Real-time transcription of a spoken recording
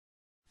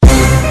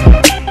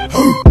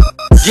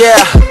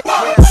Yeah,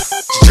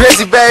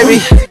 Drizzy,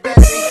 baby.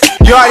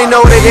 You already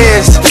know what it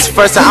is. It's the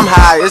first time I'm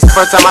high. It's the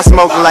first time I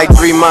smoked in like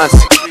 3 months.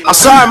 I'm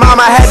sorry,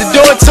 mama, I had to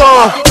do it to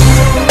him.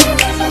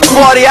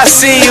 40, I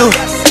see you.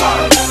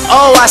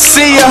 Oh, I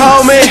see you,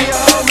 homie.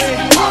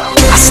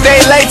 I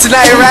stayed late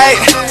tonight,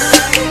 right?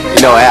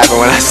 You know what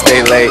happened when I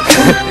stay late.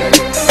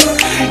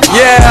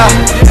 Yeah.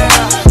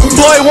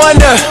 Boy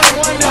Wonder.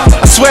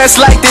 I swear it's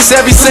like this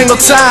every single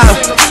time.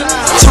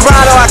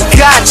 Toronto, I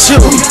got you.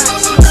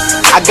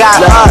 I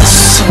got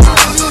us.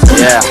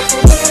 Yeah.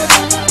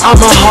 I'm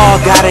a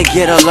hog, gotta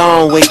get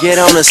along with, get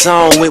on the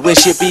song with. When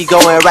shit be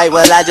going right,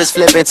 well I just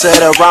flip into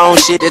the wrong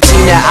shit. The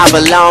team that I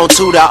belong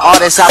to, the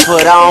artists I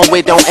put on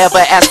with. Don't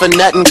ever ask for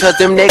nothing, cause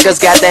them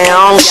niggas got their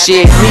own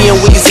shit. Me and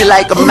Weezy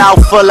like a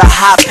mouthful of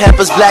hot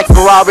peppers. Black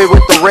Ferrari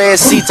with the red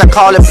seats, I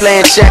call it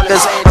playing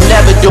checkers. I'm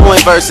never doing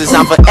verses,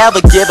 I'm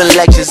forever giving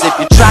lectures. If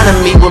you're trying to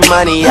meet with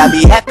money, I'll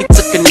be happy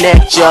to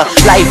connect ya.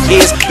 Life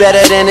is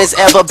better than it's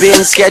ever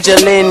been.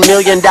 Scheduling $1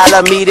 million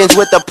meetings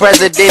with the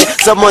president.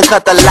 Someone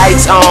cut the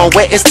lights on,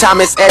 where it's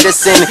Thomas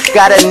Edison.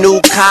 Got a new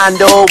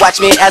condo,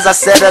 watch me as I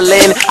settle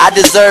in. I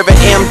deserve an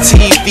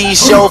MTV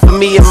show for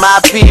me and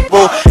my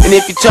people. And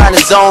if you're trying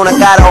to zone, I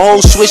got a whole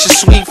swish of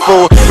sweet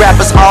food.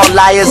 Rappers all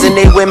liars and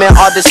they women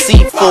are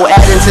deceitful.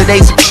 Adding to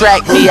they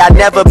subtract me, I'd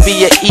never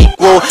be an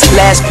equal.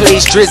 Last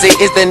place Drizzy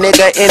is the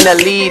nigga in the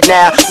lead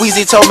now.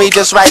 Weezy told me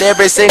just write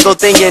every single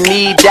thing you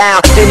need down.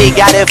 Then he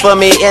got it for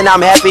me and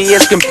I'm happy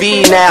as can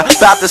be now.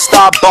 About to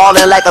start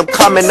balling like I'm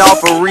coming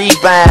off a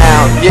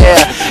rebound.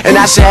 Yeah,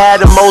 and I should have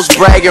the most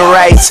bragging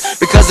rights,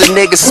 because the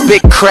niggas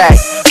spit crack,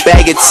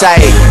 bag it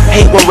tight.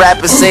 Hate when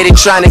rappers say they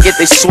trying to get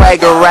their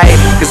swagger right,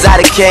 cause I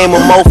done came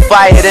with more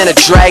fire than a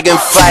dragon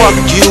fight. Fuck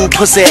you,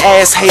 pussy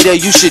ass hater,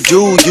 you should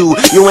do you.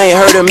 You ain't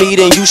heard of me,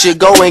 then you should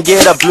go and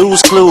get a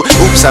Blues Clue.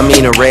 Oops, I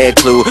mean a red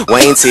clue.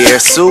 Wayne's here,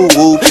 Sue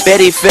woo.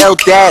 Betty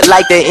felt that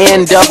like the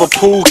end of a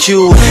pool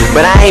cue.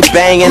 But I ain't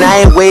banging,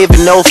 I ain't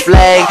waving no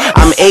flag.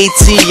 I'm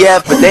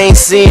ATF, but they ain't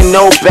seeing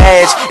no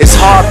badge. It's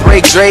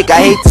heartbreak Drake,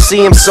 I hate to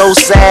see him so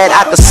sad.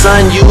 I could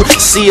son you,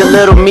 see a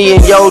little me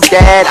and your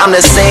dad. I'm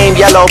the same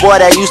yellow boy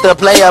that used to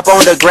play up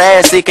on the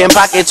grass. He can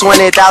pocket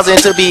 20,000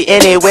 to be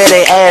anywhere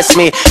they ask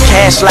me.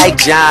 Cash like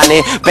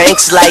Johnny,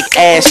 banks like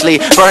Ashley.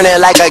 Burning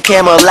like a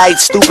camel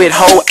light, stupid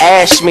hoe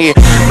ash me.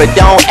 But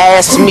don't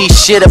ask me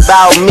shit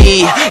about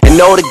me, and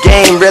know the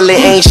game really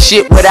ain't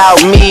shit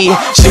without me.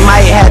 She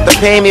might have to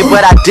pay me,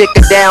 but I dick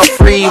her down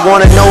free.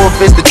 Wanna know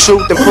if it's the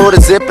truth, then pull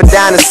the zipper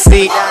down the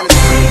seat.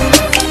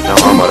 No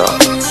homo though.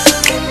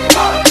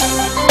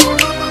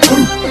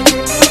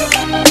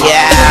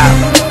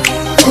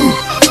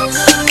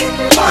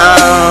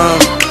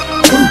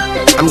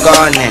 I'm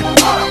gone now.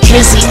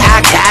 Drizzy,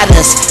 I got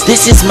us,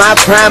 this is my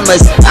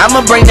promise.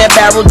 I'ma bring that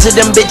barrel to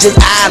them bitches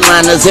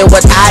eyeliners. And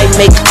what I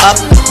make up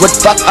would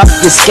fuck up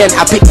your skin.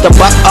 I pick the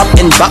buck up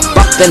and buck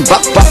then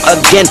buck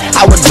again.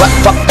 I would fuck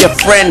your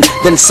friend,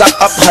 then suck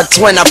up her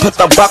twin. I put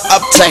the buck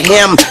up to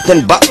him,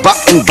 then buck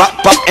and buck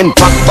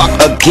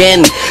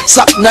again.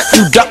 Suck nut,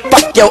 you duck,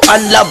 fuck your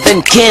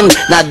unloving kin.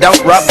 Now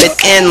don't rub it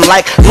in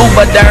like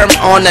Lubriderm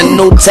on a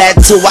new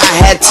tattoo. I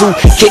had to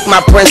kick my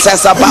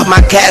princess up out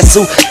my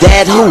castle.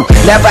 Dad who?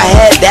 Never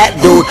had that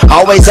dude,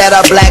 always had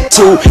a black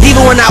too.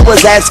 Even when I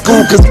was at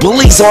school, cause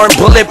bullies aren't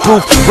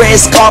bulletproof.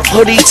 Red scarf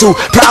hoodie too,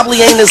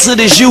 probably ain't as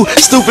hood as you.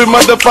 Stupid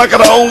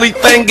motherfucker, the only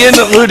thing in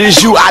the hood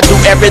is you. I do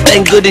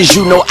everything good as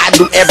you know, I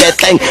do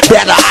everything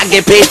better. I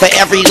get paid for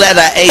every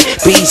letter, A,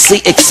 B,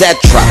 C, etc.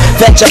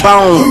 Fetch a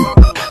bone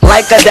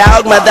like a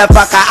dog,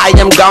 motherfucker, I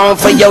am gone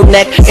for your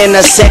neck in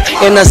a sec,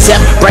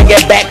 bring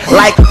it back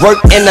like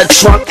work in the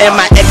trunk. And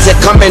my exit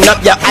coming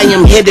up, yeah, I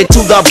am headed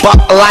to the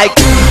buck like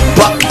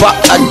buck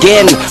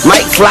again.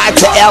 Might fly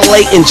to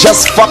LA and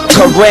just fuck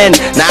Corinne.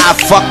 Now I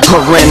fuck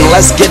Corinne,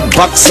 let's get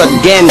bucks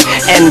again.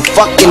 And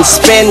fucking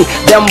spend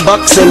them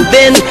bucks and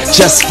then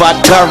just fuck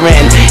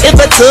Corinne.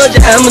 If I told you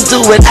I'ma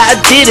do it, I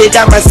did it.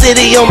 Got my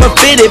city on my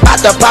fitted,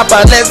 bout to pop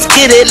out, let's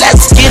get it,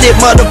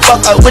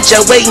 motherfucker, what you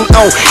waiting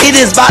on? It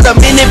is about a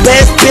minute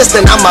past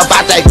piston, I'm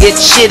about to get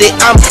shitty.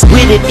 I'm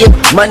with it if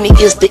money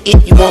is the it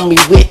you want me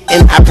with.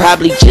 And I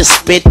probably just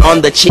spit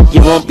on the chick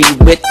you won't be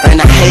with. And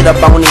I hate a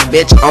bony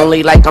bitch,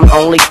 only like I'm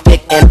only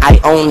thick. And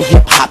I own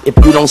hip hop, if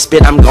you don't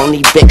spit I'm gonna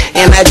need big.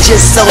 And I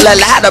just sold a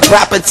lot of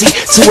property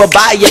to a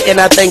buyer,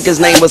 and I think his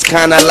name was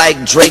kinda like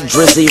Drake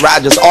Drizzy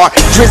Rogers, or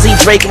Drizzy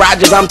Drake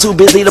Rogers. I'm too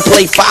busy to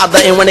play father,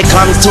 and when it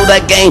comes to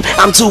the game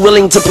I'm too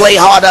willing to play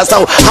harder.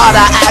 So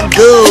harder I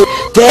go.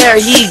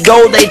 There he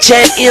go, they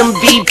chant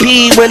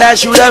MVP when I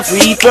shoot a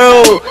free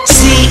throw.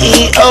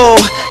 CEO,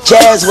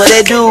 Jazz, what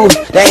they do?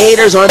 The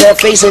haters on their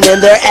face and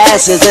in their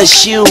asses a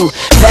shoe.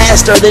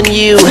 Faster than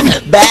you,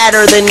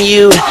 badder than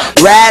you,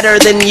 radder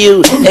than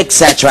you,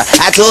 etc.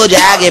 I told you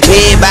I get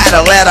paid by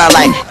the letter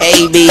like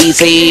A, B,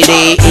 C,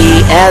 D,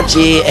 E, F,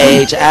 G,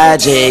 H, I,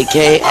 J,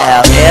 K,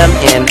 L, M,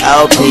 N,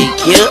 O, P,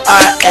 Q,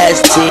 R,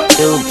 S, T,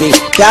 U, V,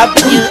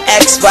 W,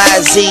 X,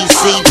 Y, Z,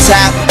 C,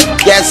 top.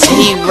 Yes,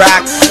 he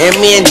rock. And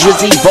me and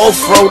Drizzy both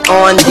wrote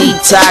on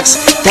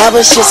Detox. That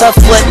was just a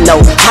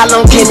footnote. How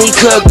long can he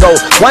could go?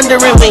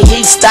 Wondering when can't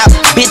heat stop,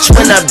 bitch,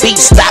 when the beat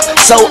stop.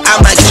 So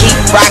I'ma keep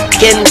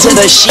rockin' to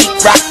the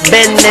sheetrock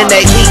bend. In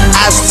the heat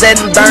I send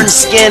burn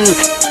skin.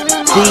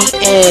 The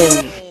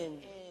end.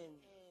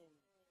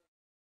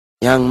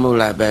 Young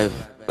Moolah, baby.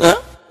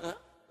 Huh?